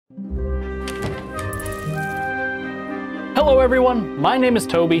Hello everyone, my name is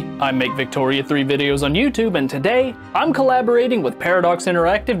Toby. I make Victoria 3 videos on YouTube, and today I'm collaborating with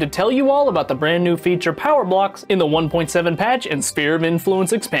Paradoxinteractive to tell you all about the brand new feature Power Blocks in the 1.7 patch and Sphere of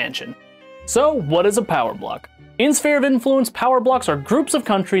Influence expansion. So, what is a Power Block? In Sphere of Influence, Power Blocks are groups of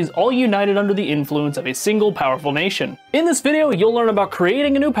countries all united under the influence of a single powerful nation. In this video, you'll learn about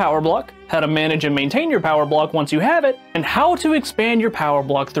creating a new Power Block, how to manage and maintain your Power Block once you have it, and how to expand your Power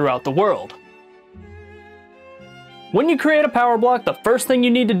Block throughout the world. When you create a Power Block, the first thing you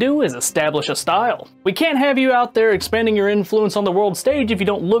need to do is establish a style. We can't have you out there expanding your influence on the world stage if you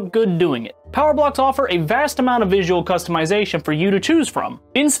don't look good doing it. Power Blocks offer a vast amount of visual customization for you to choose from.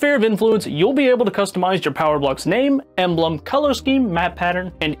 In Sphere of Influence, you'll be able to customize your Power Block's name, emblem, color scheme, map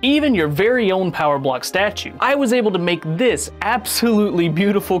pattern, and even your very own Power Block statue. I was able to make this absolutely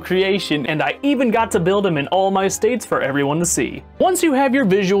beautiful creation, and I even got to build them in all my states for everyone to see. Once you have your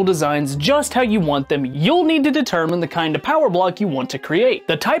visual designs just how you want them, you'll need to determine the kind of Power Block you want to create.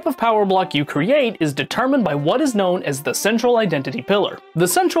 The type of Power Block you create is determined by what is known as the Central Identity Pillar. The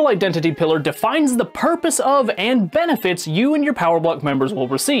Central Identity Pillar defines the purpose of and benefits you and your Power Block members will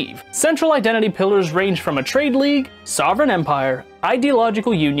receive. Central Identity Pillars range from a trade league, sovereign empire,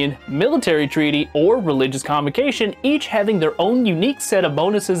 ideological union, military treaty, or religious convocation, each having their own unique set of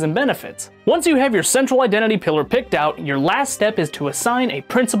bonuses and benefits. Once you have your Central Identity Pillar picked out, your last step is to assign a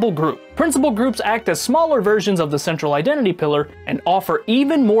principal group. Principal groups act as smaller versions of the Central Identity Pillar and offer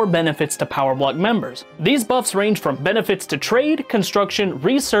even more benefits to Power Block members. These buffs range from benefits to trade, construction,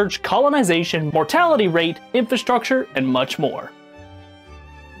 research, colonization, mortality rate, infrastructure, and much more.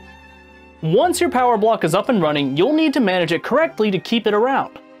 Once your Power Block is up and running, you'll need to manage it correctly to keep it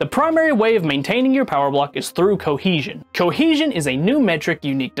around. The primary way of maintaining your Power Block is through cohesion. Cohesion is a new metric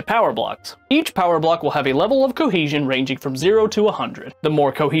unique to Power Blocks. Each Power Block will have a level of cohesion ranging from 0 to 100. The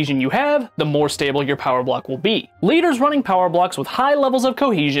more cohesion you have, the more stable your Power Block will be. Leaders running Power Blocks with high levels of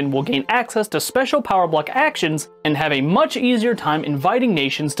cohesion will gain access to special Power Block actions and have a much easier time inviting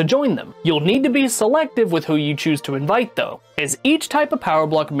nations to join them. You'll need to be selective with who you choose to invite though, as each type of Power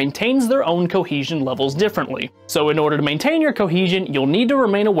Block maintains their own cohesion levels differently. So in order to maintain your cohesion, you'll need to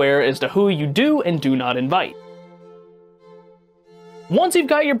remain aware as to who you do and do not invite. Once you've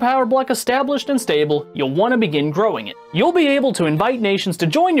got your Power Block established and stable, you'll want to begin growing it. You'll be able to invite nations to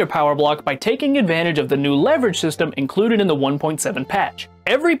join your Power Block by taking advantage of the new leverage system included in the 1.7 patch.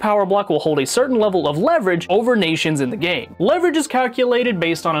 Every Power Block will hold a certain level of leverage over nations in the game. Leverage is calculated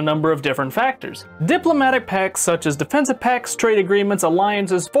based on a number of different factors. Diplomatic pacts such as defensive pacts, trade agreements,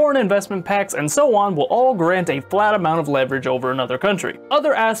 alliances, foreign investment pacts, and so on will all grant a flat amount of leverage over another country.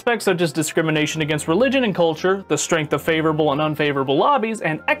 Other aspects such as discrimination against religion and culture, the strength of favorable and unfavorable lobbies,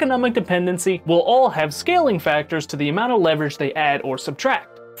 and economic dependency will all have scaling factors to the amount of leverage they add or subtract.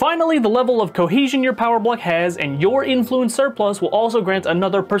 Finally, the level of cohesion your Power Block has and your influence surplus will also grant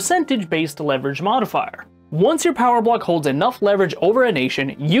another percentage-based leverage modifier. Once your Power Block holds enough leverage over a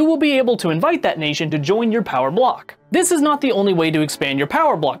nation, you will be able to invite that nation to join your Power Block. This is not the only way to expand your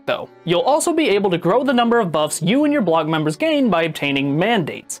Power Block though. You'll also be able to grow the number of buffs you and your block members gain by obtaining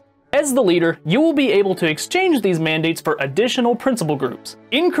mandates. As the leader, you will be able to exchange these mandates for additional principal groups,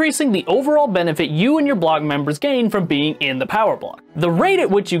 increasing the overall benefit you and your block members gain from being in the Power Block. The rate at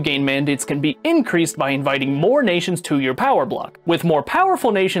which you gain mandates can be increased by inviting more nations to your Power Block, with more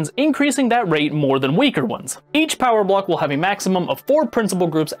powerful nations increasing that rate more than weaker ones. Each Power Block will have a maximum of 4 principal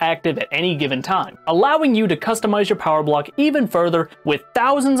groups active at any given time, allowing you to customize your Power Block even further with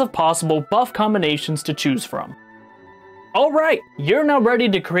thousands of possible buff combinations to choose from. Alright, you're now ready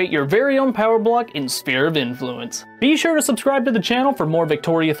to create your very own Power Block in Sphere of Influence. Be sure to subscribe to the channel for more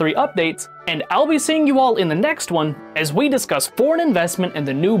Victoria 3 updates, and I'll be seeing you all in the next one as we discuss foreign investment and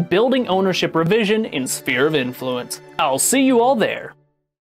the new building ownership revision in Sphere of Influence. I'll see you all there.